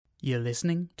You're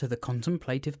listening to the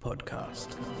Contemplative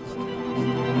Podcast.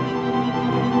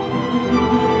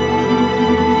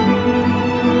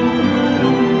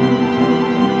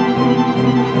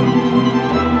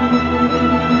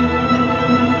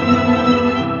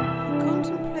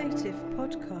 Contemplative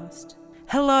Podcast.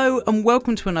 Hello and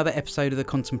welcome to another episode of the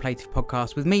Contemplative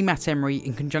Podcast with me, Matt Emery,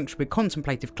 in conjunction with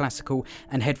Contemplative Classical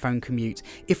and Headphone Commute.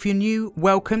 If you're new,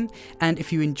 welcome, and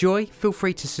if you enjoy, feel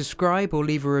free to subscribe or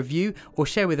leave a review or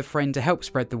share with a friend to help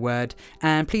spread the word.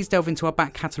 And please delve into our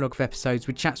back catalogue of episodes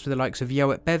with chats with the likes of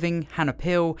Yoet Beving, Hannah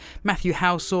Pill, Matthew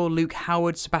Howsaw, Luke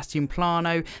Howard, Sebastian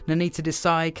Plano, Nanita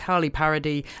Desai, Carly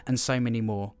Parody, and so many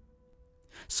more.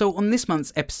 So on this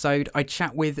month's episode, I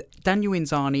chat with Daniel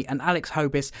Inzani and Alex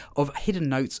Hobis of Hidden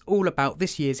Notes all about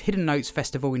this year's Hidden Notes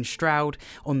Festival in Stroud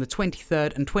on the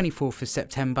 23rd and 24th of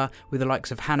September with the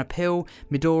likes of Hannah Pill,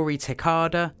 Midori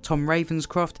Tekada, Tom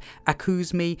Ravenscroft,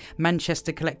 Akuzmi,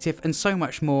 Manchester Collective and so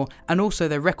much more, and also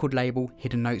their record label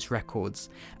Hidden Notes Records,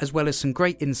 as well as some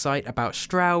great insight about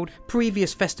Stroud,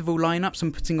 previous festival lineups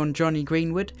and putting on Johnny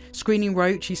Greenwood, screening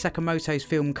Ryuichi Sakamoto's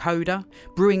film Coda,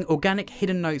 brewing organic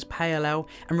Hidden Notes Pale Ale,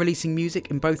 and releasing music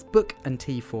in both book and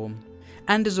tea form.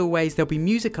 And as always, there'll be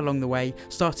music along the way,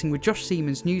 starting with Josh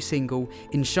Seaman's new single,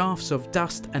 In Shafts of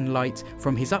Dust and Light,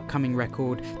 from his upcoming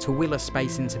record, To Will a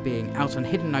Space into Being, out on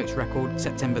Hidden Notes Record,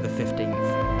 September the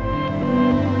 15th.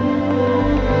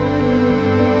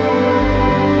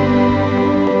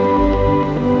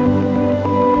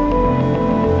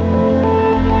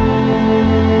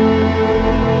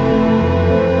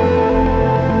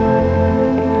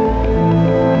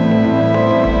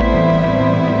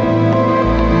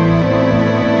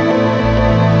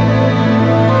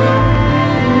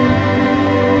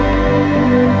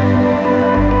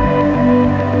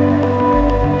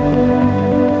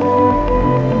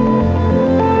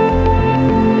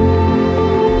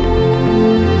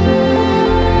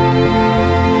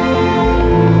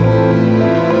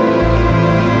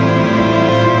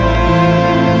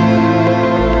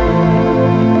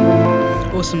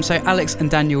 So Alex and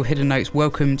Daniel, Hidden Notes,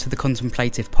 welcome to the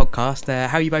Contemplative Podcast.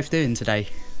 How are you both doing today?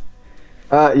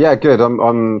 Yeah, good.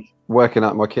 I'm working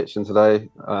out my kitchen today,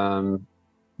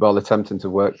 while attempting to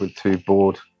work with two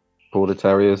border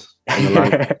terriers in the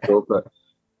land store, but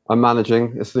I'm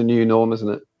managing. It's the new norm, isn't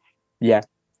it? Yeah.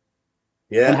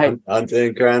 Yeah, I'm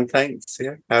doing grand, thanks.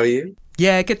 Yeah, how are you?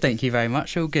 Yeah, good, thank you very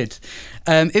much. All good.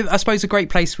 I suppose a great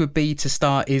place would be to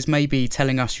start is maybe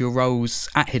telling us your roles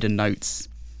at Hidden Notes.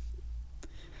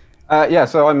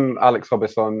 So I'm Alex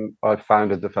Hobis. I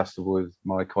founded the festival with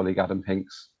my colleague Adam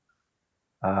Hinks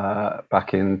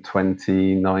back in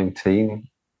 2019.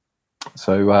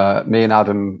 So me and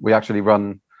Adam, we actually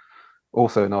run,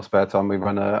 also in our spare time, we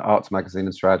run an arts magazine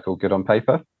in Stroud called Good on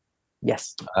Paper.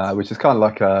 Yes. Which is kind of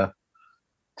like a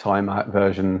time out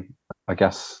version, I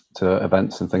guess, to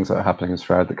events and things that are happening in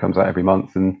Stroud that comes out every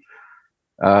month. And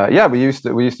we used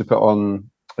to put on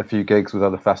a few gigs with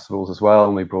other festivals as well,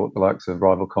 and we brought the likes of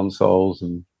Rival Consoles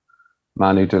and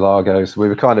Manu Delago, so we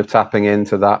were kind of tapping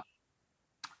into that,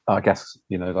 I guess,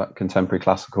 that contemporary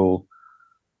classical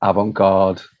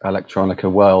avant-garde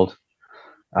electronica world.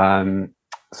 I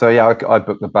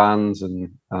booked the bands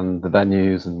and the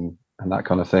venues and that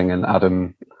kind of thing. And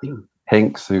Adam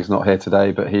Hinks, who's not here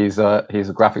today, but he's a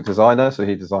graphic designer, so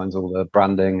he designs all the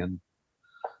branding and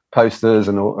posters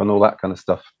and all that kind of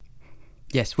stuff.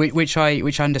 Yes, which I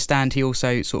understand he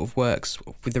also sort of works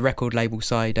with the record label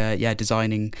side,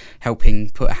 designing, helping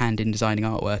put a hand in designing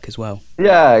artwork as well.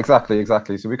 Yeah, exactly.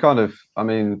 So we kind of,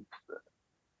 I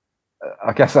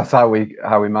guess that's how we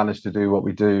managed to do what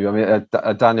we do.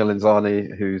 Daniel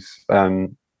Inzani, who's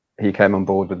he came on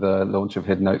board with the launch of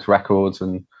Hidden Notes Records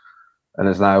and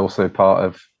is now also part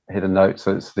of Hidden Notes.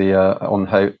 So it's the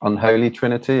unholy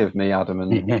trinity of me, Adam,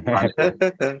 and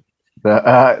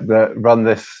that run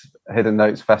this Hidden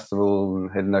Notes Festival and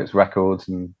Hidden Notes Records,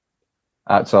 and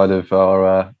outside of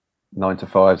our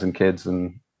 9-to-5s and kids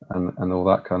and all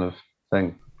that kind of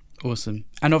thing. Awesome.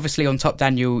 And obviously on top,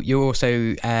 Daniel, you're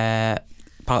also part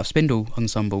of Spindle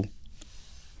Ensemble.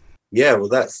 Yeah, well,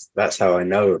 that's how I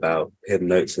know about Hidden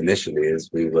Notes initially. Is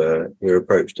we were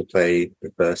approached to play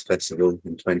the first festival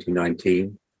in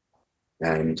 2019,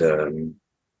 and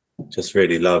just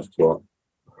really loved what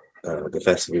the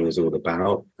festival was all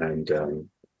about. And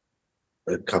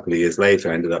a couple of years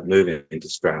later, I ended up moving into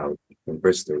Stroud from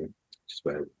Bristol, which is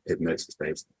where Hidden Notes is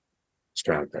based.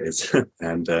 Stroud, that is.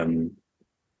 And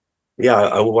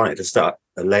I wanted to start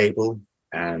a label,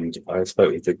 and I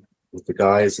spoke with the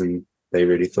guys, and they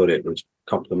really thought it would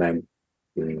complement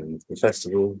the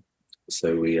festival.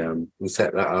 So we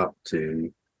set that up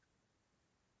to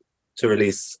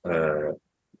release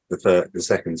the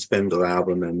second Spindle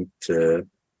album, and to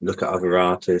look at other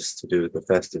artists to do with the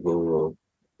festival or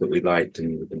that we liked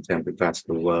in the contemporary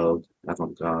classical world,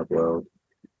 avant-garde world,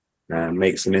 and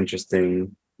make some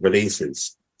interesting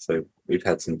releases. So we've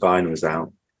had some vinyls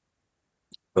out,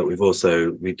 but we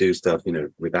do stuff,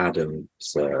 with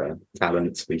Adam's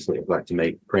talents. We sort of like to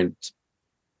make print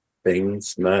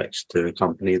things, merch to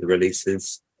accompany the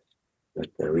releases.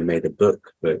 Like, we made a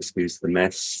book for Excuse the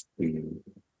Mess,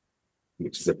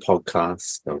 which is a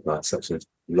podcast of such a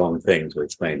long thing to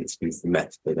explain, Excuse the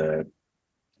Mess, but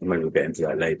maybe we'll get into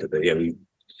that later. But yeah, we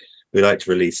like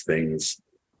to release things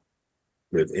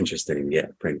with interesting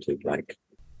yet printed like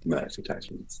merch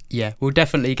attachments. Yeah, we'll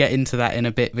definitely get into that in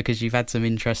a bit because you've had some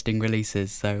interesting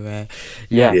releases. So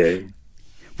Yeah.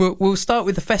 We'll start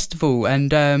with the festival,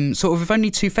 and sort of with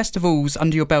only 2 festivals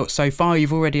under your belt so far,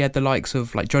 you've already had the likes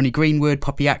of like Johnny Greenwood,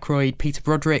 Poppy Ackroyd, Peter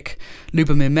Broderick,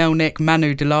 Lubomir Melnik,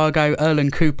 Manu Delago,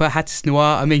 Erlen Cooper, Hattis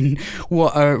Noir. I mean,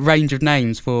 what a range of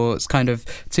names for kind of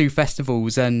 2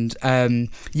 festivals. And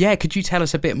could you tell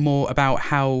us a bit more about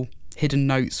how Hidden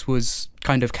Notes was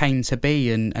kind of came to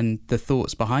be and the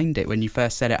thoughts behind it when you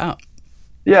first set it up?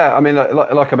 Yeah, I mean,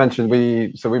 like I mentioned,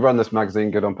 we run this magazine,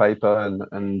 Good on Paper,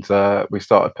 and we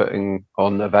started putting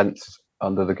on events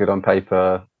under the Good on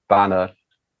Paper banner.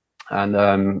 And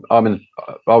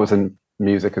I was in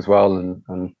music as well,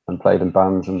 and played in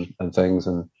bands and things,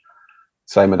 and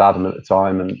same with Adam at the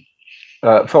time.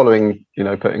 And following,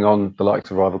 putting on the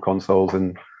likes of Rival Consoles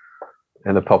in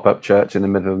a pop-up church in the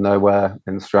middle of nowhere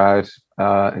in Stroud,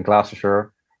 in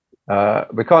Gloucestershire,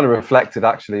 we kind of reflected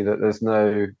actually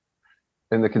that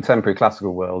in the contemporary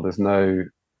classical world, there's no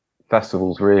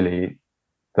festivals really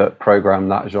that program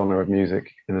that genre of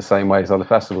music in the same way as other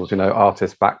festivals.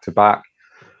 Artists back to back.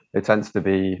 It tends to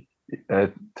be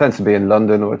in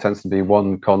London, or it tends to be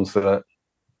one concert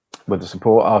with a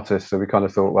support artist. So we kind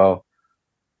of thought, well,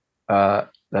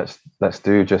 let's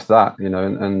do just that,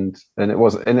 and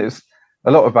it's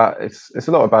a lot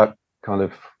about kind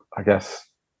of, I guess,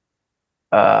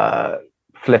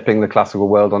 flipping the classical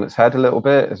world on its head a little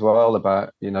bit as well.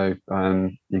 About you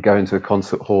go into a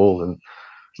concert hall and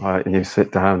you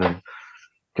sit down and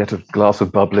get a glass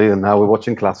of bubbly, and now we're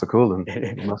watching classical and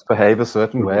you must behave a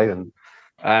certain way, and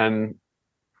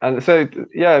so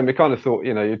and we kind of thought,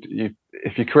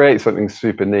 if you create something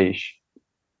super niche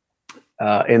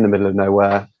in the middle of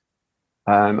nowhere.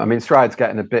 I mean, Stroud's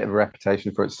getting a bit of a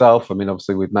reputation for itself. I mean,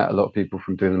 obviously we've met a lot of people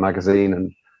from doing the magazine,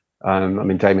 and I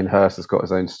mean, Damien Hirst has got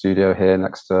his own studio here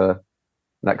next to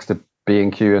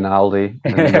B&Q and Aldi,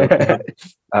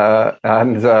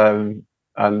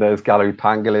 and there's Gallery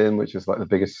Pangolin, which is like the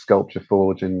biggest sculpture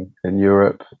forge in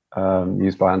Europe,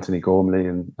 used by Anthony Gormley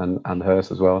and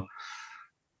Hirst as well.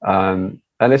 And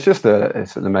it's just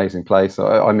it's an amazing place.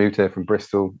 I moved here from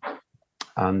Bristol,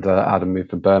 and Adam moved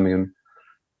from Birmingham,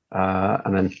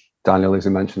 and then Daniel, as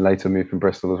you mentioned later, moved from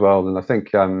Bristol as well. And I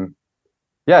think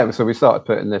so we started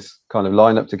putting this kind of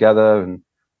lineup together and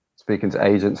speaking to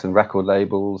agents and record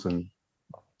labels, and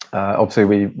obviously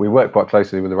we work quite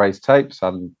closely with the Raised Tapes,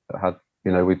 and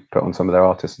we put on some of their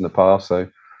artists in the past. So,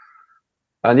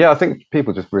 and I think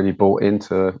people just really bought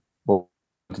into what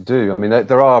to do. I mean,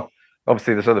 there's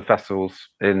other festivals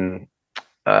in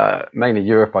mainly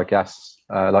Europe, I guess,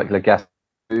 like Legacy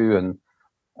and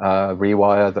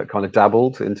Rewire, that kind of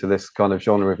dabbled into this kind of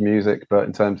genre of music, but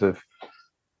in terms of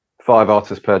 5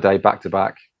 artists per day back to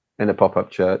back in a pop-up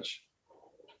church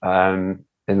in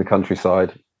the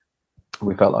countryside,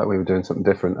 we felt like we were doing something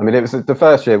different. I mean, it was the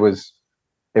first year was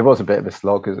a bit of a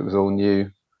slog because it was all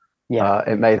new.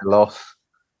 It made a loss,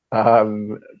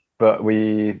 but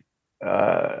the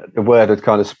word had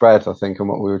kind of spread, I think, on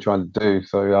what we were trying to do.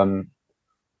 So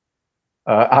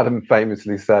Adam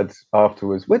famously said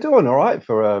afterwards, "We're doing all right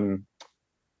for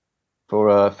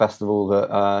a festival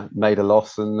that made a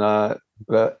loss and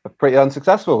but pretty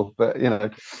unsuccessful." But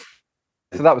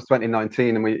so that was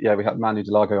 2019, and we had Manu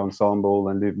Delago Ensemble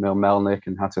and Lubomir Melnik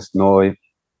and Hattis Noy.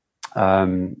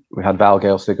 We had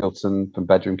Valgail Sigurdsson from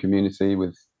Bedroom Community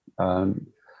with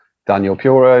Daniel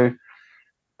Puro,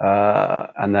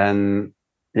 and then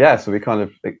so we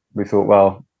thought,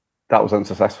 well, that was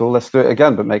unsuccessful, let's do it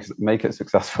again, but make it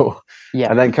successful.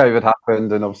 And then COVID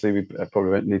happened, and obviously we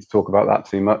probably won't need to talk about that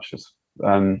too much.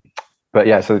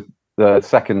 But so the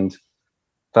second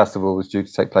festival was due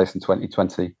to take place in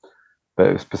 2020, but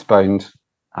it was postponed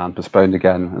and postponed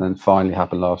again, and then finally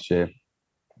happened last year.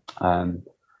 So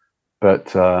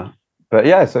it's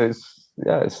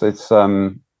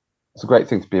a great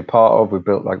thing to be a part of. We've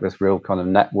built like this real kind of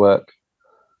network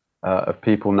of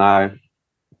people now.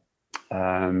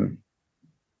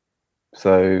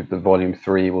 So the volume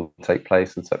 3 will take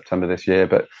place in September this year.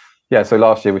 But yeah, so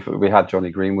last year we had Johnny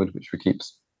Greenwood, which we keep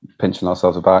pinching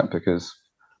ourselves about because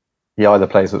he either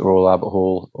plays at the Royal Albert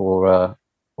Hall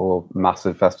or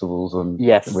massive festivals and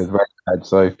with Radiohead.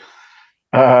 So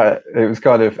it was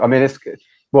kind of, I mean, it's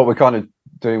what we're kind of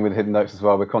doing with Hidden Notes as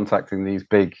well. We're contacting these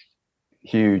big,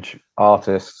 huge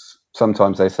artists.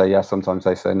 Sometimes they say yes, sometimes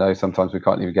they say no, sometimes we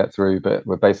can't even get through, but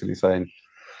we're basically saying,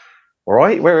 all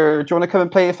right, do you want to come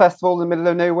and play a festival in the middle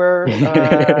of nowhere?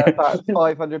 About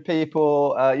 500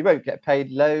 people. You won't get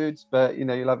paid loads, but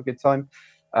you'll have a good time.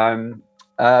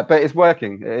 But it's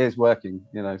working. It is working,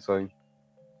 so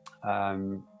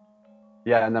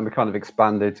yeah, and then we kind of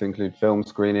expanded to include film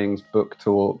screenings, book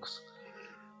talks,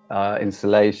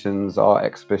 installations, art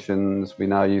exhibitions. We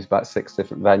now use about 6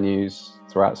 different venues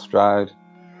throughout Stroud.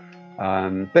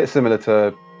 Bit similar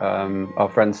to our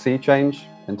friend Sea Change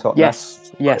in Tottenham.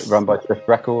 Yes. Run by Drift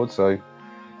Records. So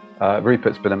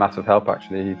Rupert's been a massive help,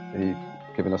 actually. He's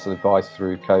given us advice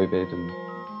through COVID and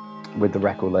with the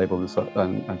record label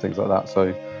and things like that.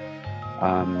 So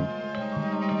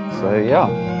yeah.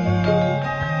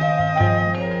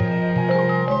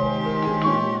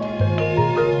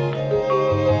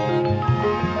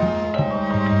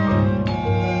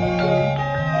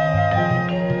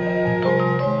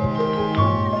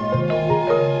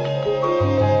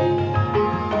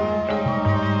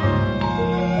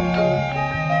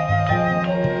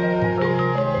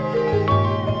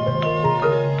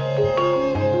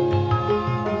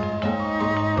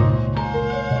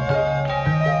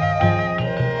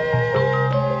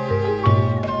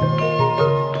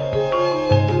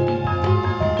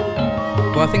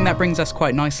 Well, I think that brings us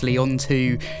quite nicely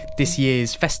onto this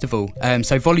year's festival.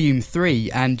 So Volume 3,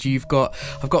 and I've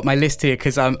got my list here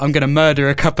because I'm going to murder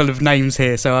a couple of names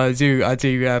here. So I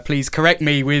do. Please correct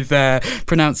me with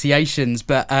pronunciations.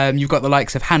 But you've got the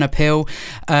likes of Hannah Pill,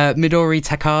 Midori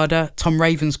Takada, Tom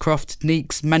Ravenscroft,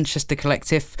 Neeks, Manchester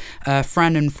Collective,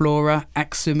 Fran and Flora,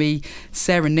 Aksumi,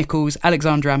 Sarah Nichols,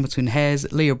 Alexandra Hamilton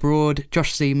Hares, Leah Broad,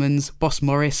 Josh Siemens, Boss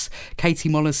Morris, Katie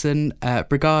Mollison,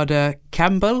 Brigada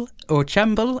Campbell or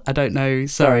Chamble, I don't know.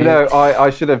 Sorry. No, I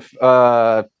should have.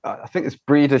 I think it's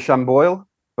Breda Shamboyle,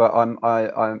 but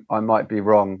I might be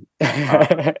wrong.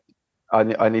 I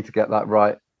need to get that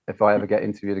right if I ever get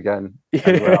interviewed again,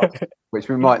 which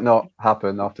might not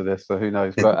happen after this. So who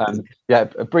knows? But yeah,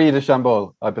 Breda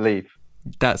Shamboyle, I believe.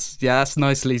 That's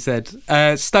nicely said.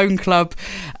 Stone Club,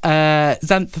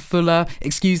 Xantha Fuller,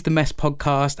 Excuse the Mess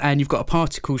podcast, and you've got a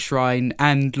Particle Shrine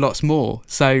and lots more.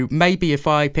 So maybe if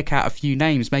I pick out a few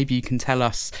names, maybe you can tell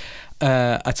us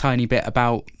a tiny bit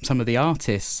about some of the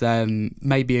artists.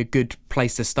 Maybe a good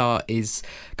place to start is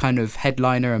kind of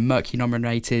headliner and Mercury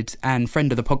nominated and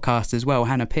friend of the podcast as well,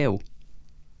 Hannah Pill.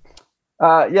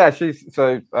 Yeah,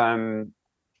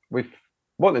 we've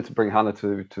wanted to bring Hannah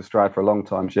to Stroud for a long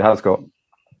time. She has got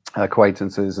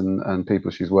acquaintances and people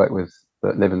she's worked with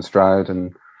that live in Stroud,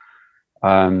 and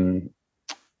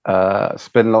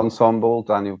Spindle Ensemble.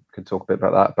 Daniel could talk a bit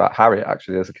about that, but Harriet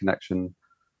actually has a connection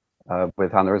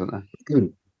with Hannah, isn't there?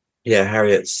 Yeah,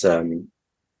 Harriet's the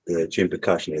tune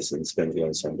percussionist in Spindle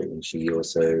Ensemble, and she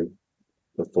also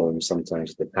performs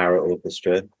sometimes the Parrot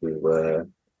Orchestra, who were,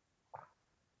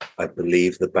 I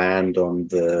believe, the band on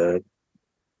the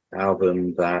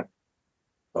album that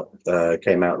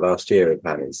came out last year of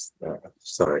Hannah's.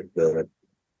 The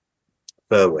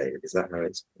Furway, is that how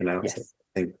it's pronounced? Yes.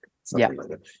 I think something like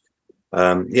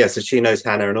that. So she knows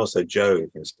Hannah, and also Joe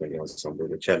from Spring Ensemble,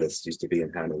 the cellist, used to be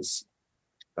in Hannah's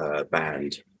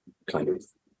band kind of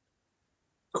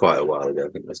quite a while ago. I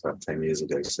think that's about 10 years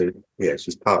ago. So yeah,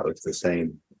 she's part of the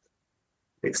same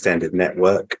extended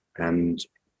network, and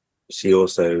she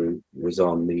also was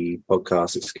on the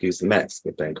podcast Excuse the Mess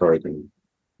that Ben Corrigan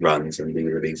runs, and we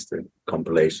released a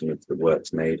compilation of the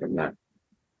works made on that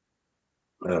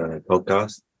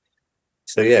podcast.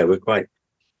 So yeah, we're quite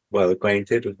well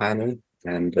acquainted with Hannah,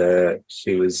 and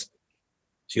she was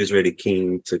really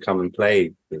keen to come and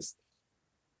play, because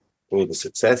all the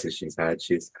successes she's had,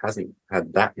 she hasn't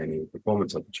had that many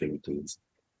performance opportunities.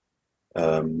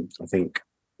 I think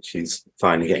she's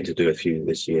finally getting to do a few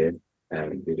this year,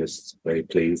 and we're just very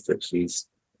pleased that she's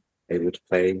able to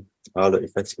play our little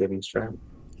festival in Stroud.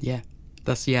 Yeah,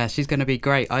 she's going to be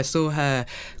great. I saw her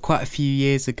quite a few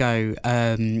years ago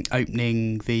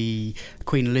opening the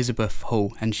Queen Elizabeth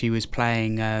Hall, and she was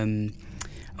playing,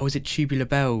 was it Tubular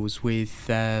Bells with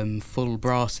full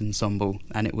brass ensemble,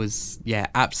 and it was,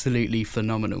 absolutely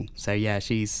phenomenal. So yeah,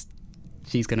 she's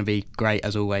going to be great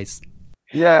as always.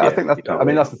 Yeah, I think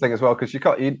that's the thing as well, because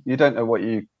you don't know what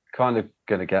you kind of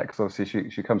going to get, because obviously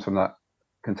she comes from that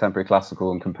contemporary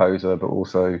classical and composer, but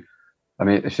also I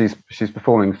mean, she's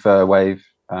performing Fair Wave,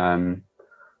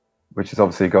 which has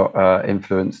obviously got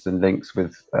influence and links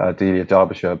with Delia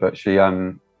Derbyshire. But she,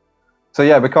 so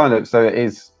yeah, we're kind of, so it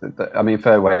is. I mean,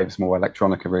 Fair Wave is more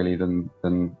electronica really than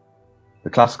the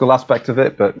classical aspect of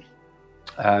it. But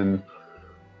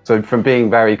so from being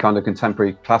very kind of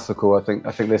contemporary classical, I think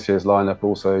this year's lineup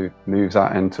also moves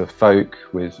out into folk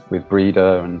with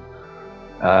Breeder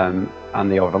and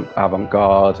the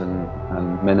avant-garde and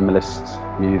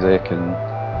minimalist music and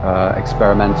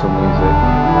experimental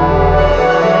music.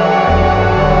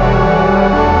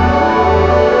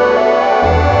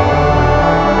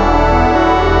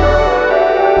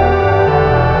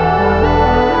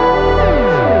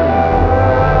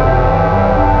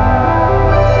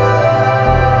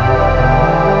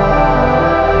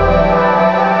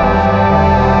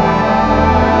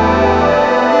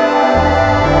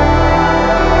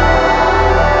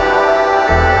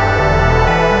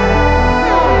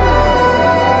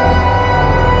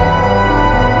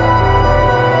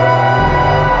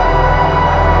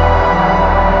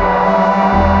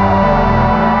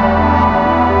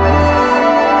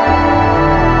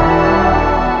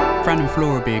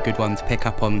 Good one to pick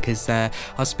up on, because I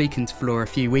was speaking to Flora a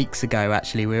few weeks ago.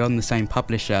 Actually, we were on the same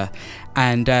publisher,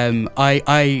 and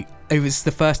it was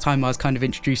the first time I was kind of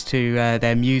introduced to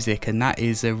their music, and that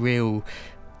is a real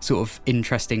sort of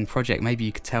interesting project. Maybe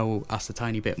you could tell us a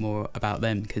tiny bit more about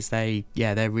them, because they're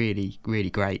really, really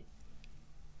great.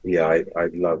 Yeah, I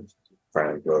love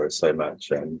Fran and Flora so much,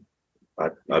 and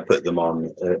I put them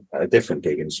on a different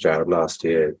gig in Stroud last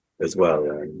year as well,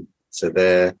 and so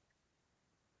they're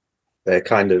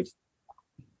kind of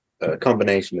a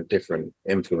combination of different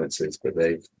influences, but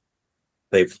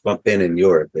they've been in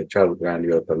Europe. They've traveled around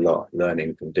Europe a lot,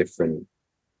 learning from different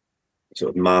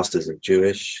sort of masters of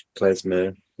Jewish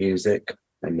klezmer music,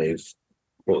 and they've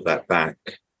brought that back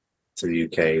to the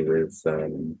UK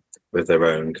with their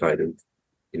own kind of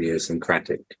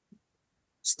idiosyncratic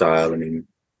style. I mean,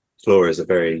 Flora is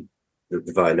the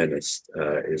violinist,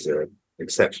 is an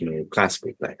exceptional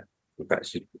classical player. In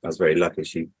fact, I was very lucky.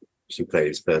 She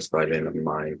plays first violin on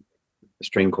my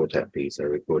string quartet piece I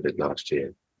recorded last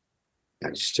year.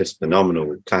 And she's just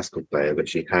phenomenal classical player, but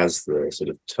she has the sort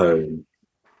of tone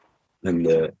and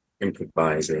the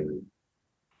improvising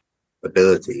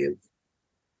ability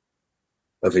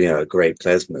of a great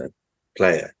klezmer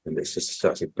player. And it's just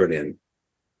such a brilliant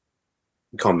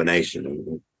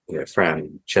combination. And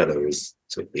Fran cello is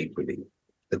sort of equally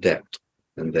adept,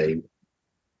 and they're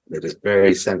just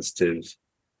very sensitive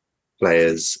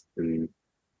players who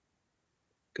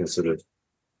can sort of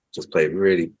just play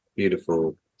really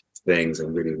beautiful things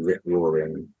and really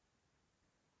rip-roaring,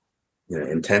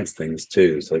 intense things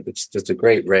too. So it's just a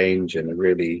great range and a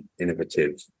really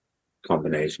innovative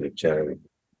combination of cello and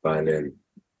violin.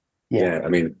 Yeah, I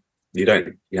mean, you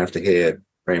have to hear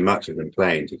very much of them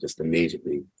playing to just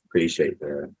immediately appreciate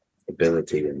their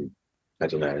ability. And I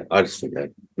don't know, I just think they're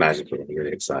magical. I'm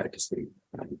really excited to see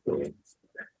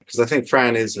because I think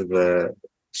Fran is of a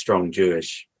strong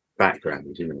Jewish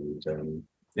background, and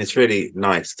it's really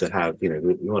nice to have, we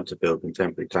want to build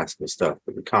contemporary classical stuff,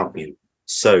 but we can't be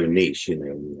so niche,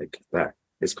 like that.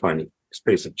 It's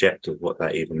pretty subjective what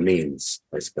that even means,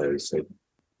 I suppose. So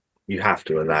you have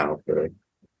to allow for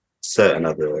certain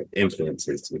other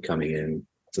influences to be coming in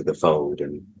to the fold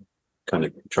and kind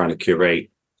of trying to curate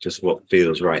just what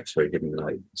feels right for a given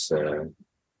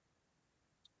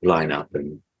lineup.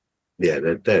 And yeah,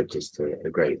 they're just a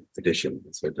great addition.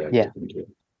 So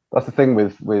that's the thing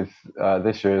with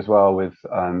this year as well, with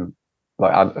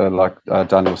like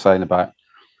Daniel was saying about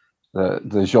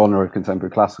the genre of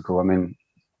contemporary classical. I mean,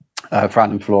 Fran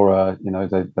and Flora,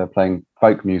 they're playing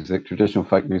folk music, traditional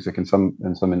folk music in some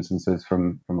instances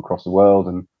from across the world,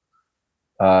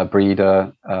 and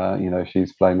Breeder,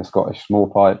 she's playing the Scottish small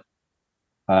pipe,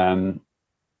 and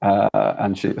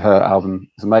her album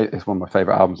is amazing. It's one of my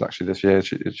favorite albums actually this year.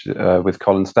 She with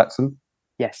Colin Stetson.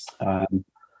 Yes.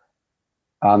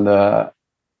 And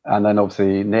then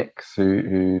obviously Nix,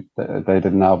 who they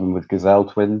did an album with Gazelle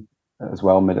Twin as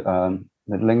well, Middle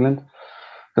England.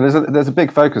 So there's a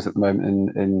big focus at the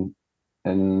moment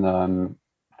in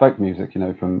folk music,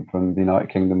 from the United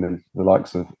Kingdom, with the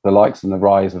likes and the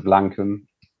rise of Lankum,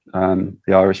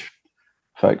 the Irish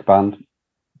folk band.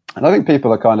 And I think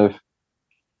people are kind of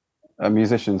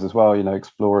musicians as well,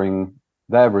 exploring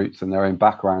their roots and their own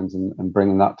backgrounds and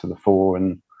bringing that to the fore.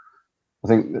 And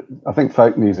I think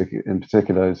folk music in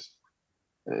particular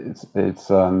it's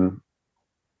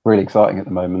really exciting at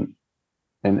the moment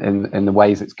in the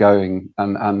ways it's going,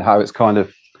 and how it's kind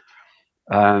of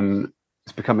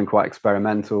it's becoming quite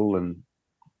experimental and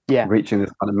reaching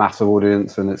this kind of mass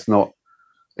audience. And it's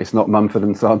it's not Mumford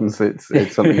and Sons. It's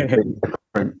something completely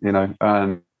different, you know.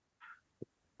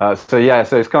 So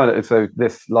it's kind of, so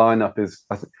this lineup is,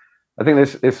 I think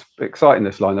this it's exciting.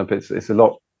 This lineup, it's a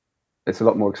lot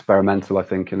more experimental, I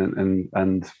think,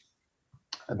 and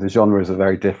the genres are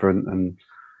very different. And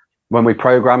when we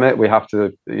program it, we have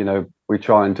to, you know, we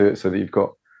try and do it so that you've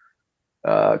got,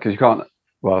 because you can't.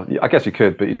 Well, I guess you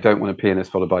could, but you don't want a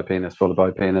pianist followed by pianist followed by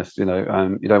pianist. You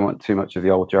know, you don't want too much of the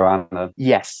old Joanna.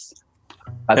 Yes.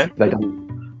 They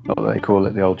don't, not that they call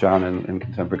it the old Joanna in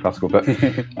contemporary classical, but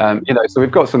you know, so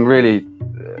we've got some really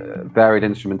varied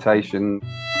instrumentation.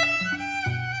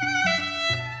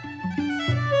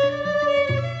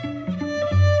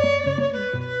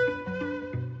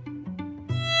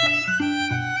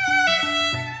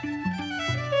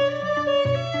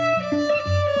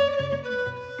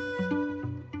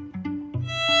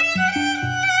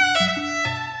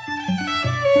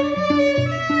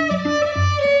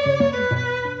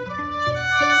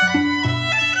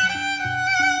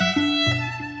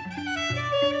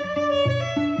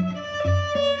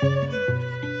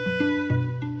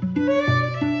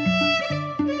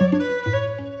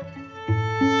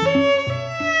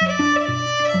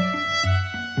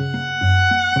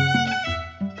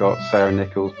 Got Sarah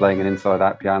Nichols playing an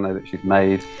inside-out piano that she's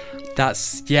made.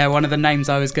 That's one of the names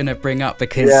I was going to bring up,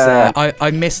 because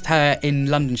I missed her in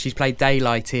London. She's played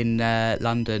Daylight in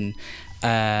London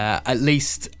at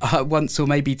least once or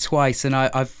maybe twice, and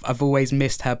I've always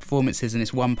missed her performances. And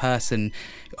it's one person,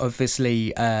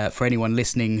 obviously, for anyone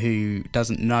listening who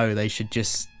doesn't know, they should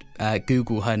just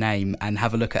Google her name and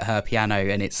have a look at her piano.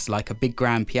 And it's like a big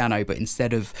grand piano, but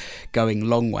instead of going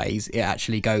long ways, it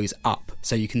actually goes up,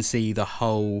 so you can see the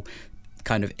whole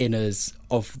kind of inners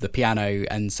of the piano.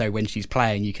 And so when she's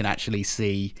playing, you can actually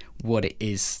see what it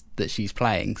is that she's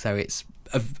playing. So it's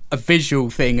a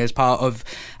visual thing as part of,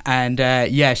 and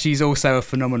she's also a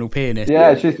phenomenal pianist.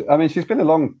 Yeah, she's been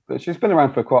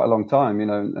around for quite a long time, you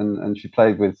know, and she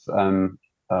played with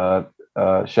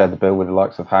shared the bill with the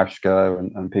likes of Hauschka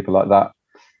and people like that.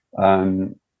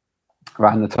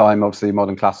 Around the time, obviously,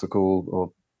 modern classical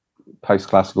or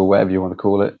post-classical, whatever you want to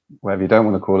call it, whatever you don't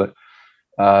want to call it,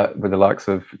 with the likes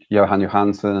of Johan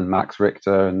Johansson and Max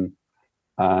Richter, and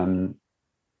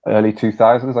early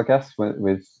 2000s, I guess,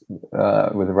 with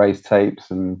the Raised Tapes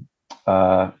and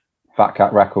Fat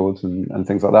Cat Records and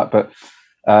things like that. But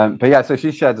yeah, so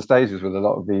she shared the stages with a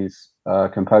lot of these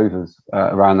composers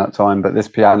around that time. But this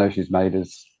piano she's made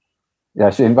is,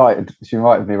 she invited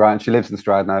me around. She lives in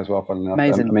Stroud now as well, funnily enough.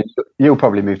 Amazing. I mean, you'll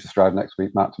probably move to Stroud next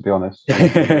week, Matt, to be honest.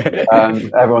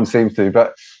 Everyone seems to,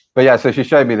 but yeah, so she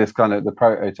showed me this kind of the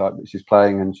prototype that she's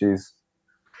playing, and she's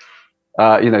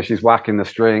she's whacking the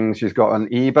strings. She's got an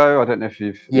EBow. I don't know if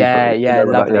you've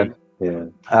lovely. Yeah.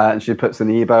 And she puts an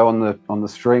EBow on the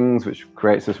strings, which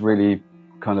creates this really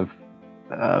kind of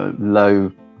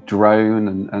low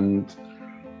drone, and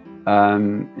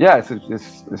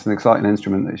it's an exciting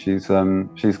instrument that she's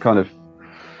kind of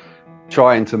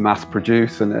trying to mass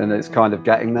produce, and it's kind of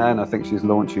getting there, and I think she's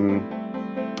launching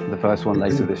the first one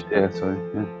later this year. So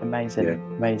yeah. Amazing.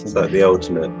 It's like the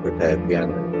ultimate prepared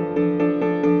piano.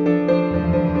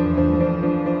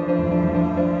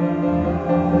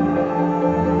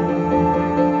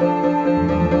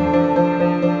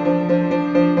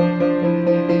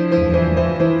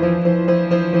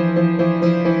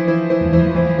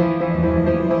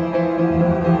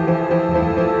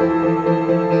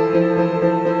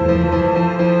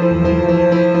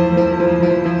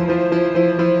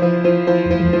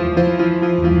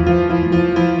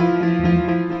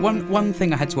 One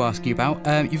thing I had to ask you about,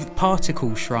 you've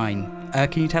Particle Shrine.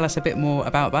 Can you tell us a bit more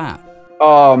about that?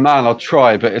 Oh man, I'll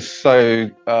try, but it's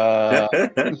so. I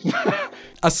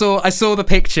saw the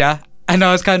picture, and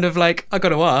I was kind of like, I got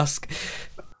to ask.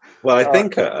 Well, I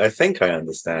think I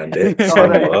understand it.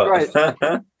 Great.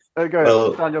 There you go.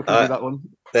 Well, Daniel can do that one.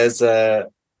 There's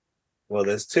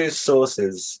two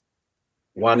sources.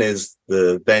 One is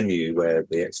the venue where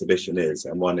the exhibition is,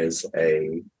 and one is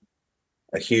a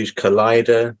huge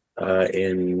collider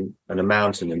in a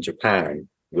mountain in Japan,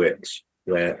 where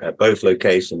at both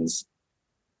locations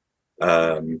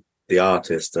the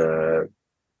artist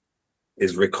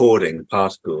is recording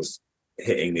particles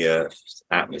hitting the Earth's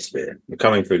atmosphere,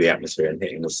 coming through the atmosphere and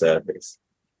hitting the surface,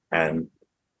 and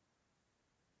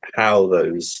how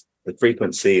the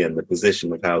frequency and the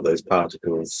position of how those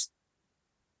particles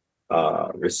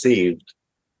are received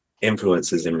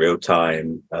influences in real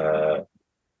time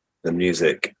the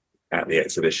music at the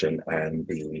exhibition and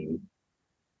the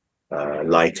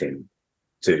lighting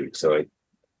too. So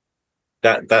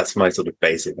that's my sort of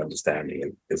basic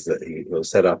understanding, is that he will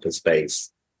set up a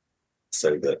space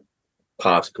so that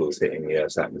particles hitting the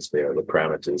Earth's atmosphere, the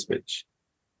parameters which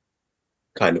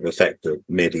kind of affect the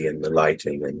MIDI and the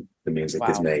lighting, and the music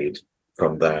is made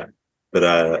from that. But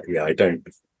I'm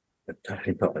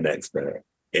not an expert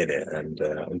in it, and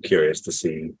I'm curious to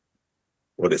see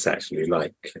what it's actually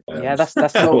like. That's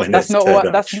not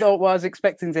what I was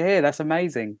expecting to hear. That's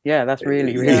amazing. Yeah, that's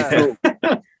really cool.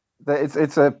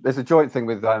 It's a joint thing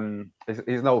with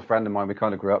he's an old friend of mine. We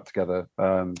kind of grew up together.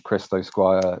 Christo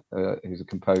Squire, who's a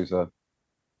composer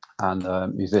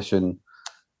and musician,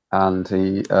 and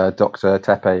he Dr.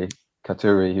 Tepe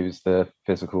Katuri, who's the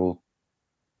physical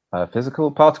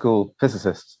particle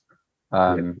physicist,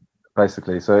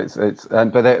 basically. So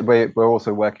we're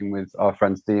also working with our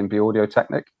friends D&B Audio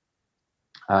Technic.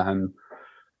 So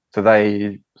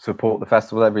they support the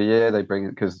festival every year. They bring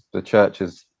it because the church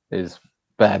is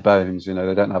bare bones. They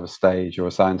don't have a stage or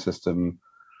a sound system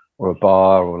or a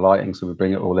bar or lighting, so we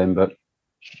bring it all in. But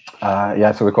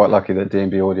so we're quite lucky that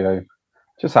D&B Audio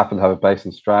just happened to have a base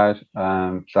in Stroud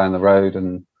down the road,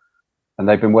 and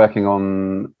they've been working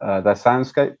on their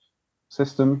soundscape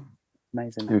system.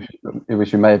 Amazing.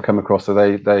 Which you may have come across. So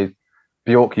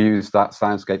Bjork used that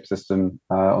soundscape system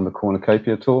on the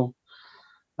Cornucopia tour.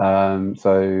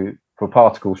 So for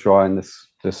Particle Shrine,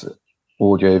 this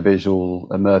audio visual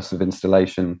immersive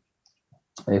installation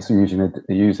is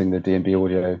using the D&B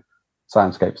Audio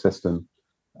soundscape system,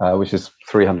 which is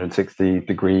 360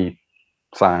 degree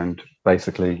sound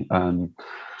basically.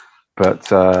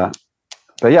 But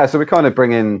yeah, so we kind of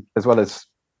bring in, as well as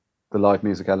the live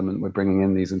music element, we're bringing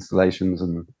in these installations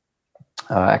and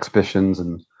exhibitions,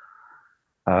 and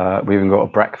we even got a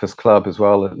breakfast club as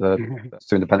well at the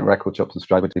two independent record shops in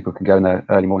Stroud, where people can go in there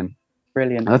early morning.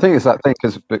 Brilliant. And I think it's that thing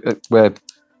because we're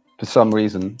for some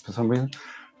reason,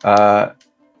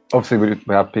 obviously we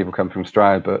have people come from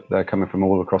Stroud, but they're coming from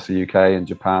all across the UK and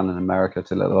Japan and America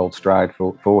to little old Stroud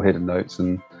for Hidden Notes,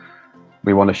 and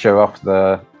we want to show off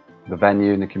the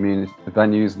venue and the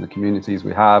venues and the communities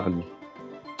we have, and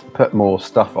put more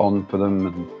stuff on for them,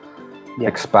 and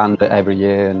expand it every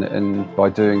year, and by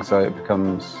doing so it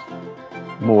becomes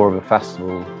more of a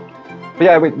festival. But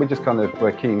yeah,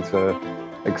 we're keen to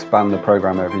expand the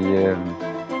program every year and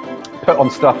put on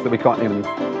stuff that we can't even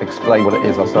explain what it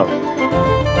is ourselves.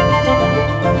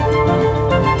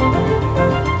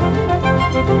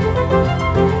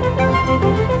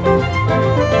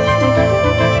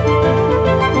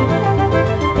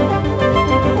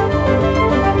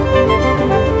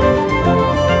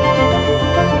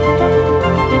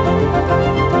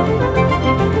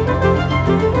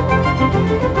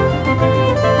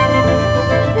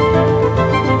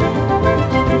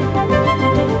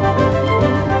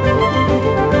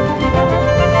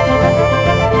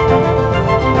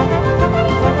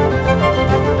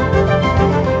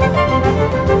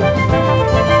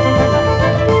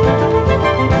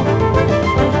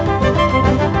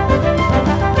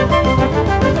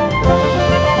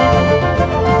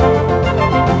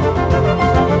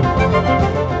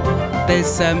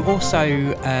 There's also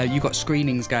you've got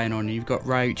screenings going on. You've got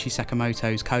Ryuichi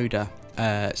Sakamoto's Coda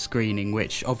screening,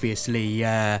 which obviously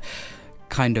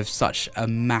kind of such a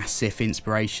massive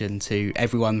inspiration to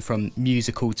everyone from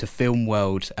musical to film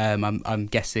world. I'm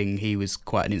guessing he was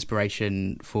quite an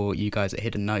inspiration for you guys at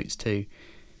Hidden Notes too.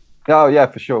 Oh yeah,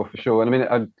 for sure. And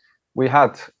I mean, we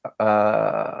had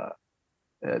the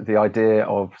idea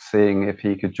of seeing if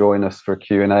he could join us for a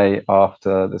Q&A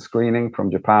after the screening from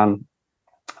Japan.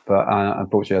 But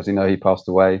unfortunately, as you know, he passed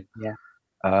away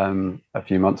a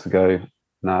few months ago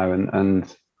now,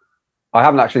 and I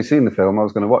haven't actually seen the film. I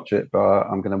was going to watch it, but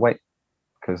I'm going to wait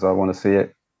because I want to see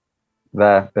it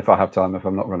there if I have time, if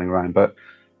I'm not running around. But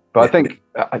I think,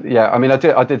 I mean,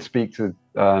 I did speak to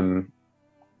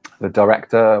the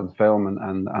director of the film,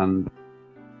 and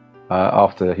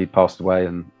after he passed away,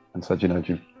 and said,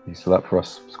 he's still up for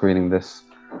us screening this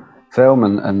film,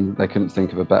 and they couldn't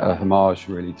think of a better homage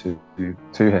really to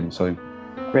him. So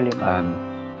brilliant.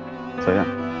 So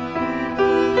yeah.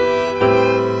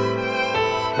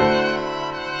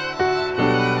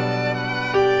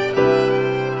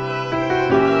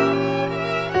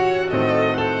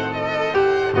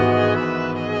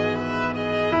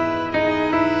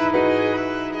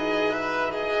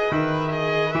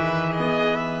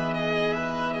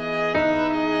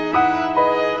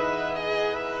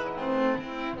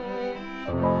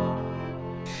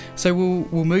 So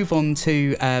we'll move on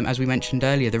to, as we mentioned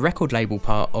earlier, the record label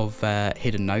part of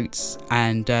Hidden Notes,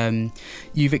 and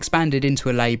you've expanded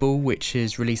into a label which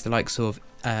has released the likes of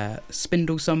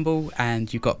Spindle Sumble,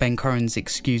 and you've got Ben Corrin's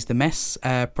Excuse the Mess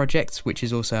project, which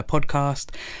is also a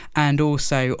podcast, and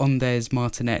also on there's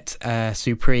Martinet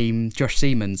Supreme Josh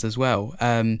Siemens as well.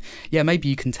 Maybe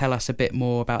you can tell us a bit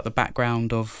more about the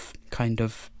background of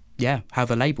how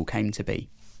the label came to be.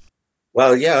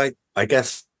 Well, yeah, I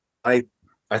guess I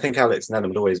think Alex and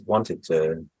Adam had always wanted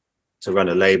to run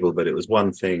a label, but it was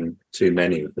one thing too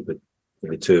many for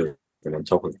the two of them on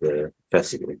top of the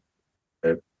festival.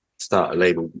 Start a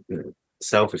label,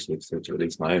 selfishly to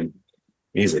release my own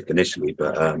music initially,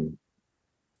 but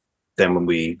then when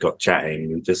we got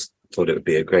chatting, we just thought it would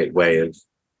be a great way of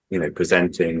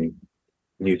presenting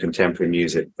new contemporary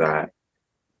music that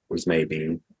was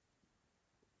maybe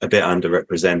a bit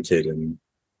underrepresented. And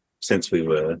since we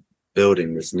were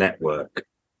building this network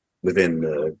within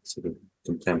the sort of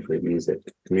contemporary music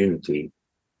community,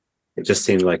 it just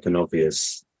seemed like an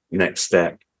obvious next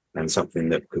step and something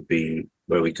that could be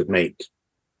where we could make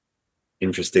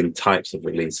interesting types of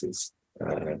releases.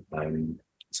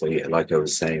 So yeah, like I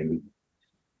was saying,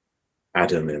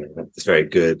 Adam is very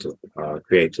good, our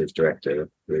creative director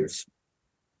with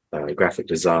graphic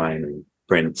design and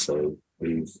print. So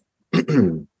we've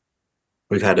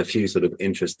we've had a few sort of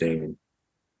interesting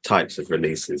types of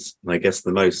releases. And I guess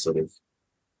the most sort of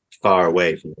far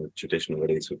away from the traditional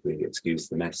release would be Excuse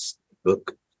the Mess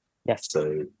book. Yes.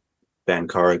 So Ben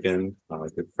Corrigan, our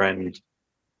good friend,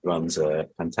 runs a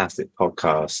fantastic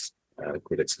podcast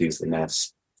called Excuse the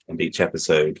Mess, and each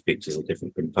episode features a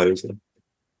different composer,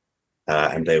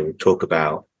 and they will talk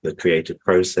about the creative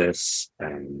process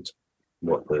and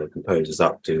what the composer's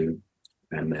up to,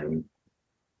 and then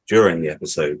during the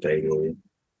episode they will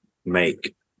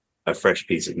make a fresh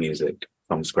piece of music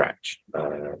from scratch.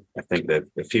 I think there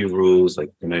are a few rules, like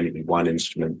there can only be one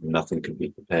instrument and nothing can be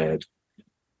prepared,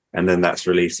 and then that's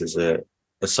released as a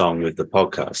song with the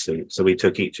podcast. So we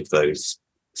took each of those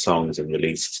songs and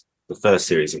released the first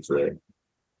series of the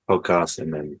podcast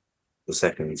and then the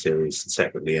second series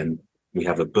separately. And we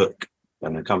have a book,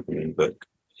 an accompanying book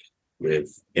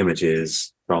with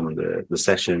images from the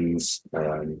sessions,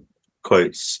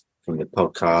 quotes from the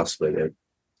podcast where they're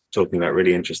talking about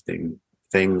really interesting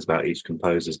things about each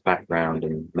composer's background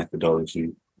and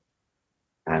methodology.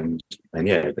 And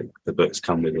yeah, the books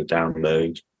come with a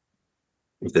download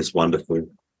with this wonderful,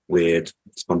 weird,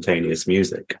 spontaneous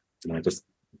music. And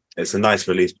it's a nice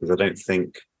release because I don't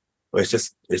think, well, it's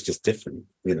just different,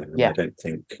 Yeah. I don't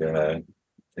think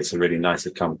it's a really nice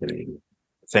accompanying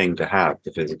thing to have,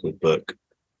 the physical book.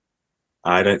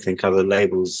 I don't think other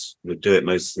labels would do it.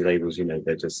 Most of the labels,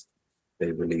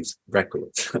 they release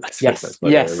records. Yes. That's why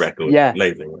they're a record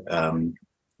label.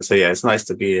 So yeah, it's nice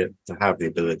to have the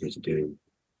ability to do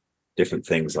different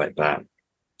things like that.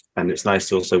 And it's nice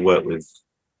to also work with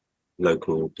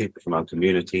local people from our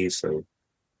community. So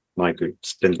my group,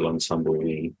 Spindle Ensemble,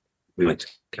 we went to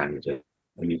Canada,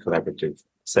 a new collaborative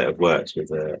set of works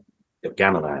with a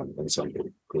gamelan ensemble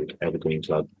called Evergreen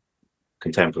Club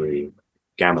Contemporary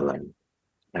Gamelan.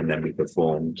 And then we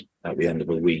performed at the end of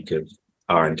a week of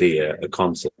R&D a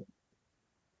concert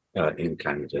in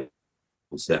Canada.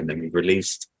 And then we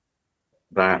released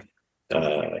that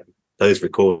those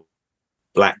recordings.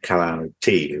 Black Cow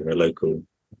Tea,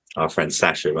 our friend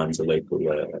Sasha runs a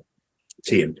local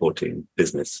tea importing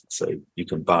business. So you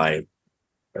can buy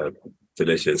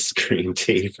delicious green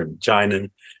tea from China,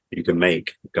 you can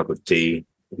make a cup of tea,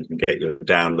 you can get your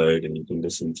download, and you can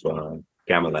listen to our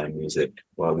gamelan music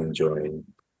while enjoying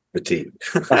the tea.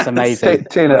 That's amazing.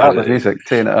 Teeing it up with music,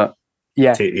 teeing it up.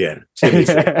 Yeah. Tea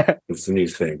music. It's a new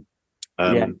thing.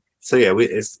 So yeah,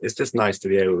 it's just nice to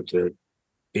be able to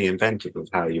be inventive of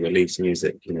how you release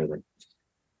music.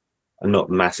 I'm not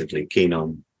massively keen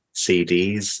on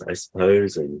CDs, I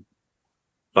suppose, and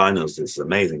vinyls is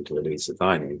amazing to release a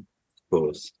vinyl, of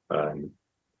course.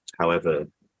 However,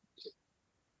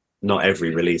 not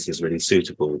every release is really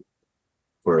suitable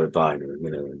for a vinyl,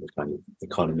 and the kind of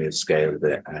economy of scale of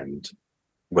it and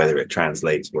whether it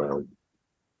translates well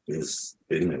is,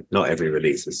 not every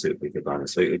release is suitable for vinyl.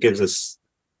 So it gives us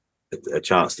a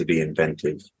chance to be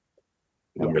inventive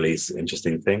and release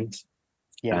interesting things.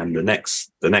 Yeah. And the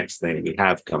next thing we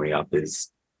have coming up is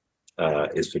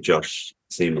for Josh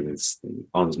Siemens, the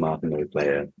Ons Martineau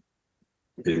player,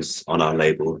 who's on our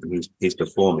label. He's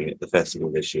performing at the festival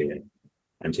this year,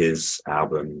 and his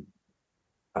album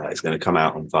is going to come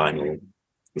out on vinyl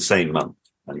the same month.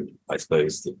 And I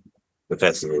suppose the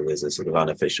festival is a sort of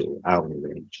unofficial album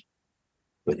launch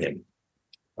with him,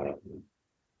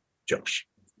 Josh.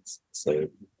 So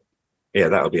yeah,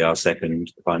 that'll be our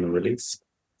second final release.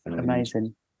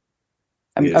 Amazing.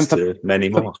 Here's to many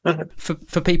more.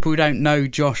 For people who don't know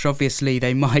Josh, obviously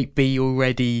they might be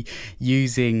already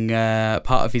using part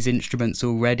of his instruments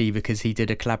already, because he did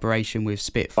a collaboration with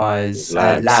Spitfires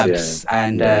Labs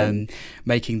and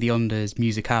making the Ondas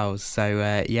musicals.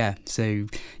 So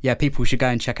people should go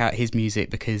and check out his music,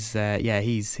 because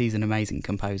he's an amazing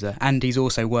composer, and he's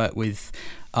also worked with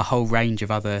a whole range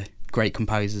of other great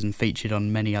composers and featured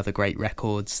on many other great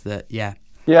records.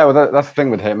 Well, that's the thing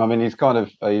with him. I mean, he's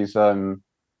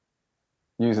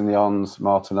using the Ons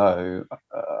Martineau.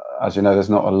 As you know, there's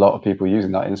not a lot of people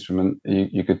using that instrument.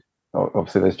 You could,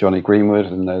 obviously there's Jonny Greenwood,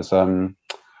 and there's I've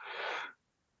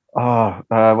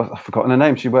forgotten her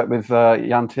name. She worked with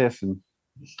Jan Tiersen.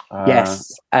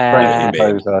 Yes, I've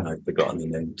forgotten the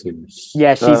name too.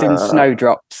 Yeah, she's in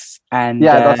Snowdrops, and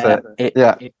that's it.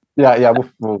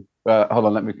 We'll hold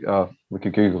on. We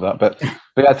could Google that, but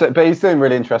he's doing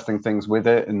really interesting things with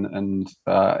it, and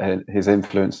his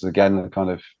influences again are kind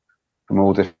of from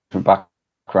all different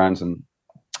backgrounds, and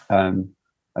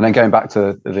then going back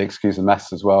to the Excuse the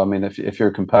Mess as well. I mean, if you're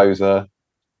a composer,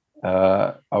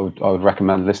 I would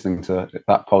recommend listening to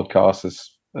that podcast. As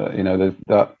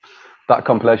that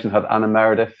compilation had Anna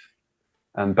Meredith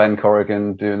and Ben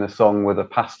Corrigan doing a song with a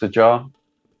pasta jar.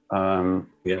 Of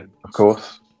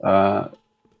course.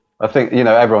 I think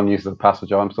everyone uses the pasta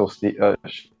jar. I'm sure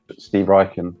Steve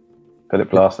Reich and Philip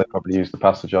Glass, they probably use the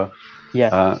pasta jar.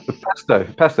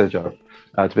 The pesto jar,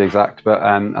 to be exact. But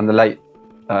and the late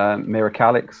Mira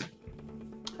Calix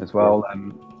as well,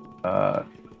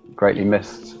 greatly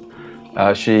missed.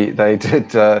 They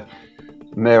did.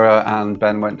 Mira and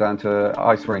Ben went down to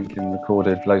Ice Rink and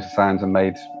recorded loads of sounds and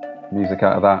made music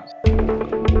out of that.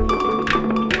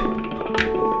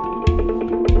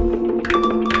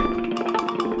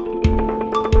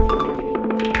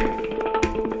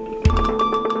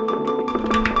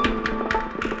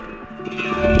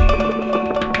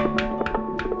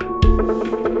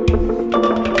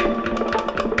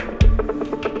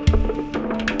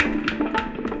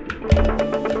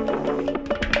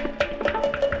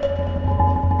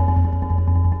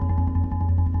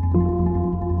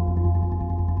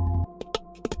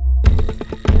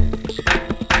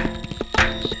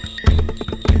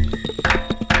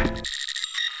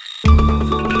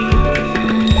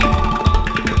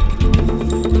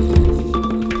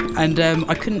 And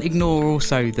I couldn't ignore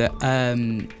also that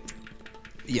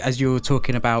as you were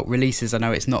talking about releases, I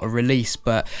know it's not a release,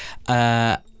 but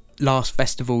last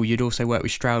festival you'd also worked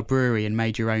with Stroud Brewery and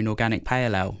made your own organic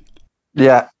pale ale.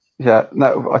 Yeah.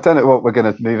 No, I don't know what we're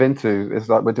going to move into. It's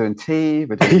like we're doing tea,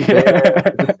 we're doing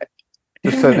beer,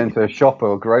 just turn into a shop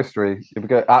or a grocery.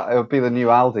 It'll be the new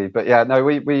Aldi. But yeah, no,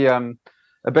 we again,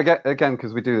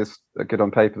 because we do this Good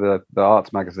on Paper, the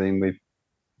arts magazine.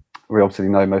 We obviously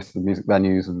know most of the music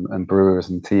venues and brewers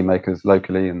and tea makers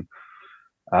locally, and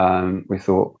we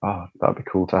thought, that'd be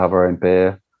cool to have our own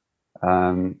beer,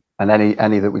 and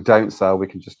any that we don't sell, we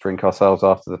can just drink ourselves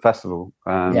after the festival.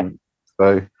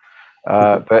 So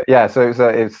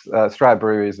it's Stroud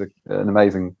Brewery is an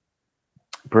amazing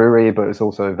brewery, but it's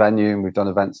also a venue, and we've done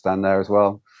events down there as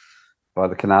well by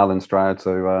the canal in Stroud.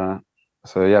 So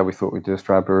we thought we'd do a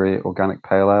Stroud Brewery organic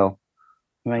pale ale.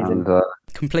 Amazing. And,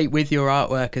 complete with your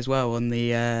artwork as well on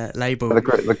the label.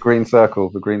 The green circle.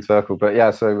 But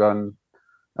yeah, so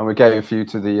and we gave a few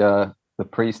to the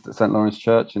priest at St. Lawrence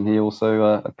Church, and he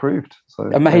also approved.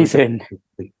 So amazing.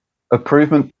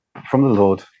 Approvement from the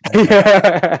Lord.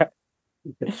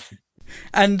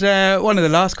 And one of the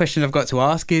last questions I've got to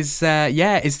ask is there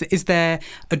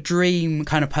a dream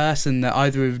kind of person that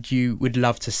either of you would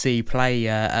love to see play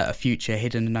at a future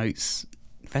Hidden Notes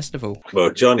festival?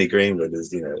 Well, Jonny Greenwood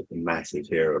is, a massive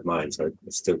hero of mine, so I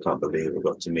still can't believe I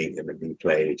got to meet him, and he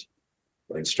played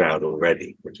in Stroud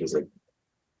already, which was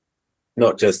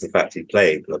not just the fact he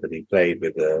played, but that he played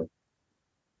with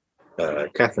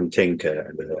Catherine Tinker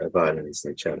and a violinist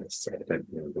and a cellist. So I don't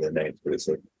remember their names, but it's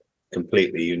a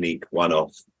completely unique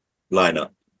one-off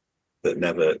lineup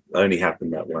that only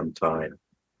happened that one time.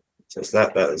 So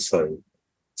that is so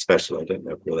special. I don't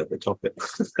know if we'll ever top it.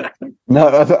 No,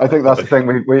 I think that's the thing.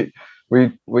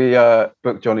 We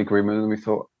booked Jonny Greenwood, and we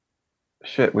thought,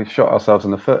 shit, we've shot ourselves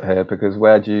in the foot here, because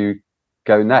where do you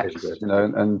go next?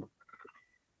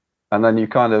 And then you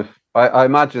kind of, I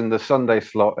imagine the Sunday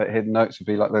slot at Hidden Notes would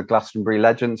be like the Glastonbury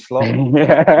Legend slot.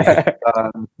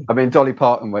 I mean, Dolly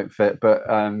Parton won't fit, but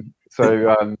we'll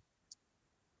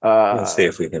see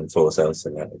if we can force Elsa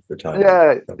out of the time.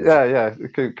 Yeah,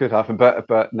 it could happen,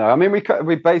 but no. I mean,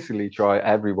 we basically try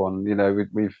everyone.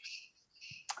 We've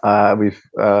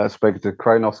spoken to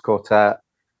Kronos Quartet.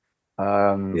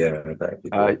 that'd be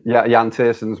cool. Jan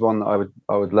Tiersen's one that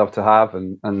I would love to have,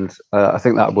 and I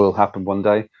think that will happen one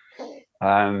day.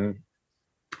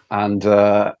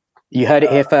 You heard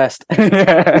it here first. And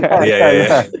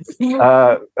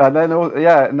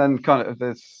then kind of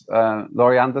there's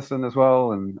Laurie Anderson as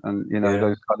well, and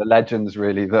those kind of legends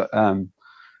really. That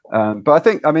but I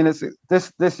think, I mean, it's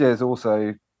this year's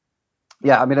also,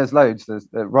 I mean, there's loads. There's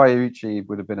Ryuichi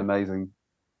would have been amazing.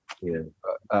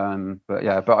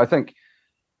 But I think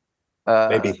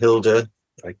maybe Hilda.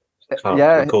 I can't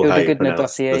recall Hilda how you Goodner pronounce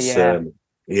Dossier, this.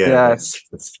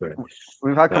 That's right.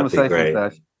 We've had That'd be conversations great.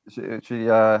 there. She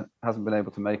hasn't been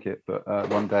able to make it, but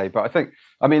one day. But I think,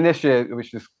 I mean, this year,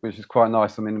 which is quite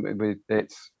nice. I mean,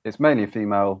 it's mainly a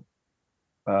female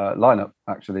lineup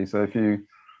actually. So if you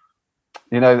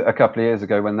a couple of years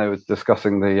ago when they were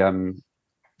discussing the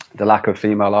lack of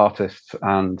female artists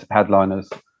and headliners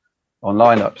on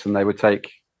lineups, and they would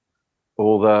take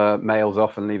all the males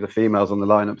off and leave the females on the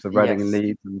lineups of Reading and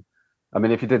Leeds. And I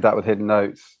mean, if you did that with Hidden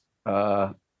Notes,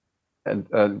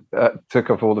 and took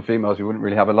off all the females, we wouldn't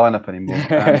really have a lineup anymore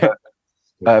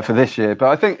for this year. But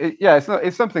I think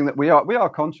it's something that we are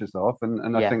conscious of,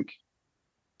 and I think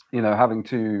having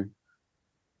two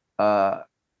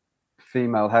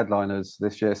female headliners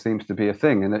this year seems to be a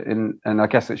thing, and I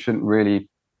guess it shouldn't really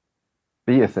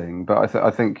be a thing, but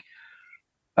I think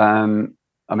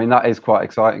I mean, that is quite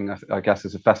exciting, I guess,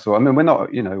 as a festival. I mean, we're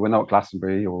not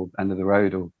Glastonbury or End of the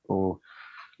Road, or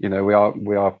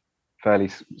we are fairly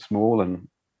small, and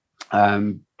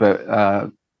but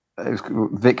it was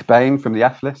Vic Bain from the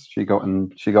F List. She got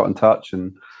in touch,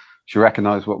 and she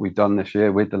recognised what we've done this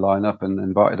year with the lineup, and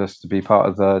invited us to be part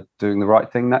of the Doing the Right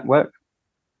Thing network.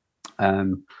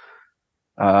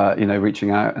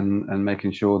 Reaching out and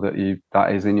making sure that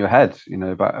that is in your head,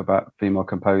 about female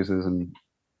composers. And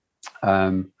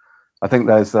I think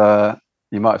there's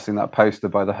you might have seen that poster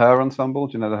by the Her Ensemble.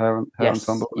 Do you know the Her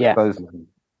Ensemble? Yeah.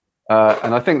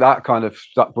 And I think that kind of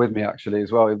stuck with me actually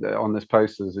as well. On this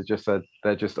posters, it just said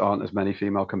there just aren't as many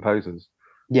female composers.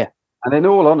 Yeah. And in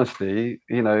all honesty,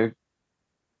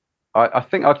 I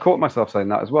think I caught myself saying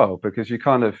that as well, because you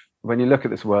kind of, when you look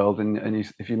at this world and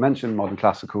if you mention modern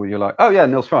classical, you're like, oh yeah,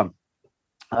 Nils Fram,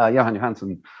 Johan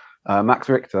Johansson, Max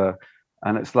Richter,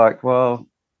 and it's like, well,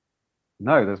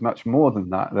 no, there's much more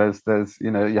than that. There's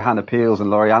Johanna Peels and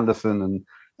Laurie Anderson and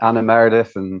Anna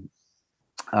Meredith and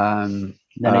Nanika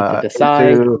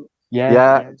Desai.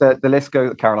 The list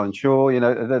goes. Caroline Shaw.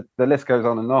 The list goes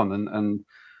on and on. And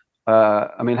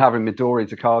I mean, having Midori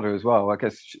Takada as well. I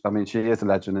guess she is a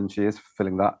legend, and she is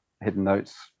filling that Hidden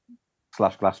Notes /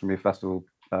 Glastonbury Festival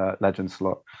legend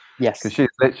slot. Yes,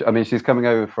 because she's coming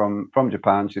over from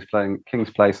Japan. She's playing King's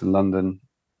Place in London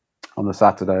on the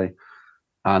Saturday,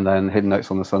 and then Hidden Notes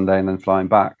on the Sunday, and then flying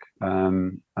back.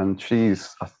 And I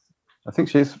think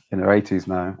she's in her 80s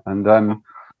now,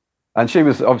 and she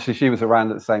was around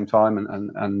at the same time,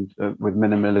 and with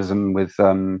minimalism, with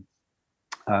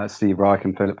Steve Reich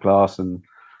and Philip Glass and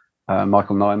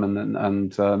Michael Nyman,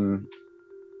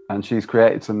 and she's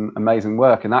created some amazing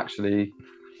work. And actually,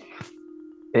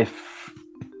 if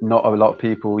not a lot of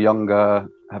people younger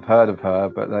have heard of her,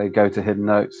 but they go to Hidden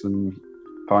Notes and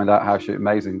find out how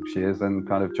amazing she is, and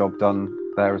kind of job done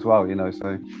there as well.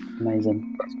 So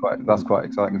amazing. That's quite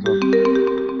exciting as well.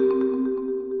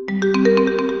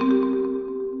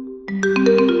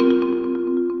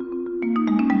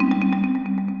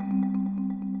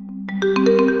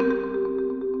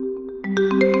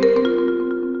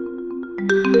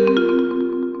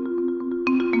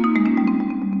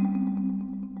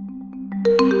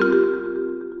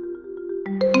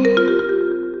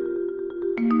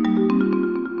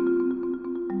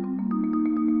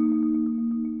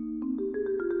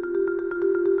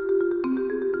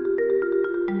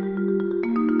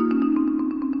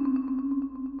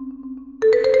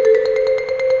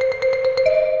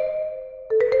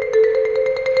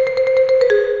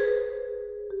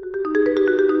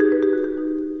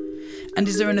 And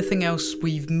is there anything else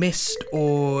we've missed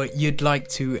or you'd like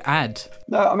to add?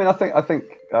 No, I mean, I think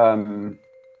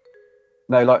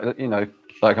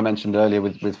like I mentioned earlier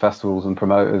with festivals and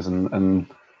promoters and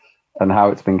how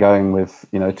it's been going with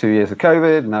 2 years of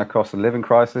COVID and now cost of living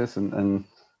crisis, and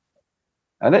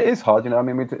it is hard. I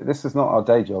mean, this is not our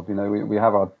day job. We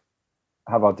have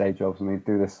our day jobs, and we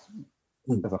do this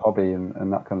as a hobby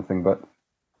and that kind of thing. But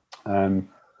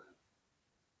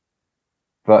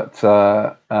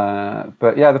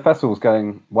yeah, the festival's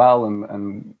going well,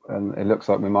 and it looks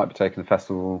like we might be taking the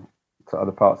festival to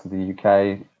other parts of the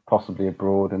UK, possibly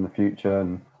abroad in the future,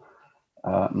 and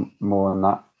more on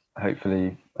that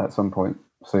hopefully at some point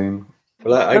soon.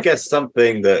 Well, I guess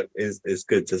something that is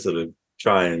good to sort of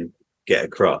try and get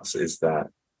across is that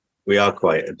we are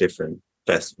quite a different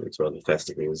festival to other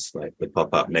festivals, like the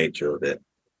pop-up nature of it.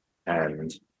 And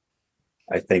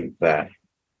I think that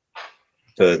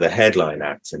for the headline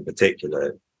acts in particular,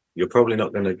 you're probably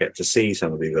not going to get to see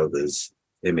some of these others,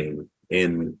 I mean,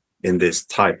 in this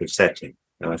type of setting.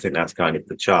 And I think that's kind of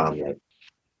the charm. Like,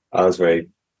 I was very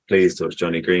pleased to watch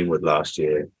Johnny Greenwood last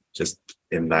year, just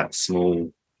in that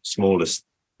smallest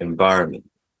environment,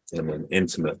 in an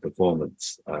intimate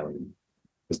performance.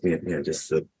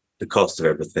 Just the cost of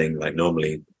everything. Like,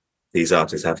 normally these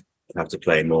artists have to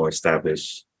play more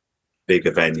established,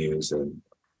 bigger venues, and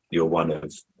you're one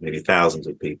of maybe thousands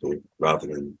of people rather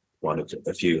than one of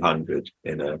a few hundred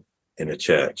in a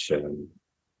church, and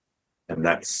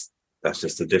that's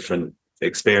just a different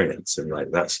experience. And like,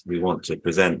 we want to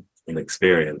present an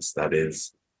experience that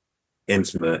is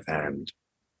intimate and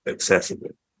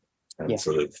accessible, and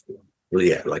sort of,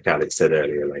 like Alex said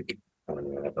earlier, like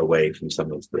away from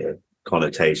some of the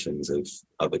connotations of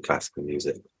other classical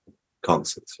music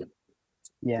concerts.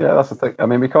 Yeah, that's the thing. I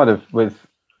mean, we kind of, with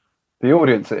the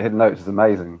audience at Hidden Notes is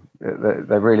amazing.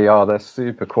 They really are. They're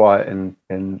super quiet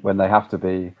in when they have to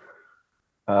be.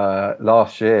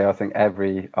 Last year, I think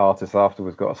every artist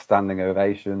afterwards got a standing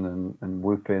ovation and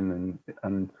whooping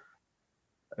and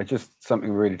it's just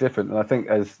something really different. And I think,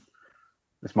 as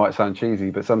this might sound cheesy,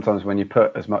 but sometimes when you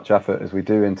put as much effort as we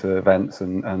do into events,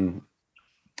 and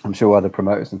I'm sure other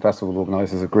promoters and festival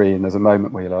organisers agree, and there's a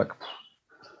moment where you're like,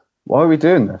 why are we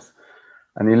doing this?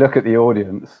 And you look at the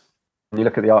audience, and you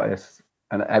look at the artists,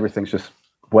 and everything's just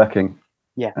working.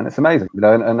 Yeah. And it's amazing,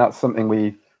 and that's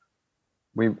something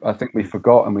I think we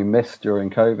forgot and we missed during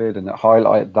COVID, and it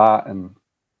highlighted that. And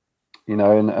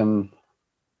and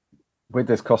with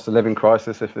this cost of living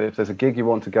crisis, if there's a gig you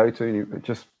want to go to, you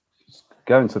just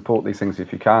go and support these things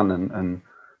if you can, and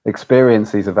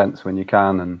experience these events when you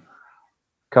can, and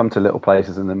come to little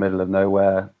places in the middle of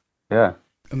nowhere. Yeah.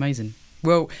 Amazing.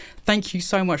 Well, thank you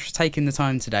so much for taking the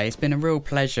time today. It's been a real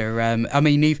pleasure. I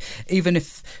mean, even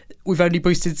if we've only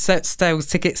boosted sales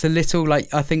tickets a little,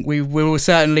 like, I think we will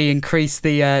certainly increase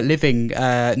the living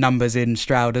numbers in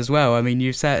Stroud as well. I mean,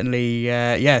 you've certainly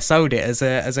sold it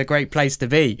as a great place to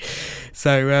be.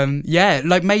 So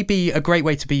like, maybe a great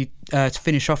way to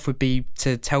finish off would be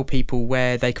to tell people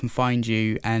where they can find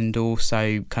you, and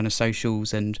also kind of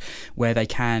socials, and where they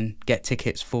can get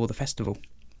tickets for the festival.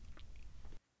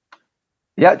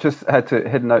 Yeah, just head to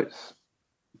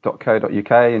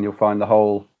hiddennotes.co.uk and you'll find the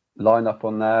whole lineup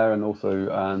on there, and also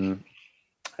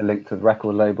a link to the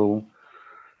record label.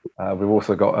 We've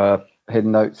also got a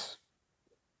Hidden Notes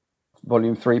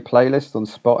Volume 3 playlist on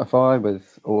Spotify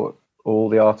with all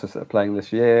the artists that are playing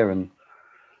this year, and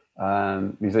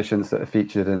musicians that are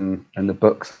featured in the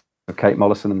books of Kate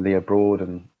Mollison and Leah Broad,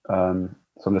 and some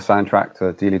of the soundtrack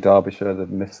to Dealey Derbyshire, the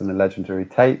Myths and the Legendary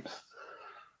tapes.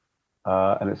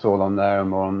 And it's all on there,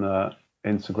 and we're on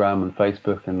Instagram and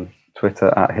Facebook and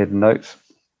Twitter at Hidden Notes.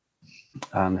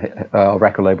 And our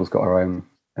record label's got our own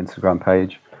Instagram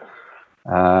page.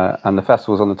 And the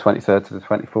festival's on the 23rd to the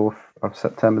 24th of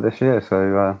September this year.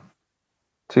 So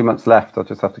 2 months left. I'll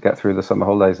just have to get through the summer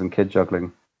holidays and kid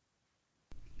juggling.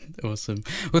 Awesome.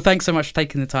 Well, thanks so much for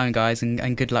taking the time, guys,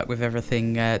 and good luck with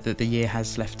everything that the year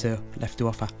has left to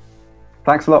offer.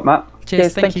 Thanks a lot, Matt.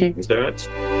 Cheers. Thank you. Thanks very much.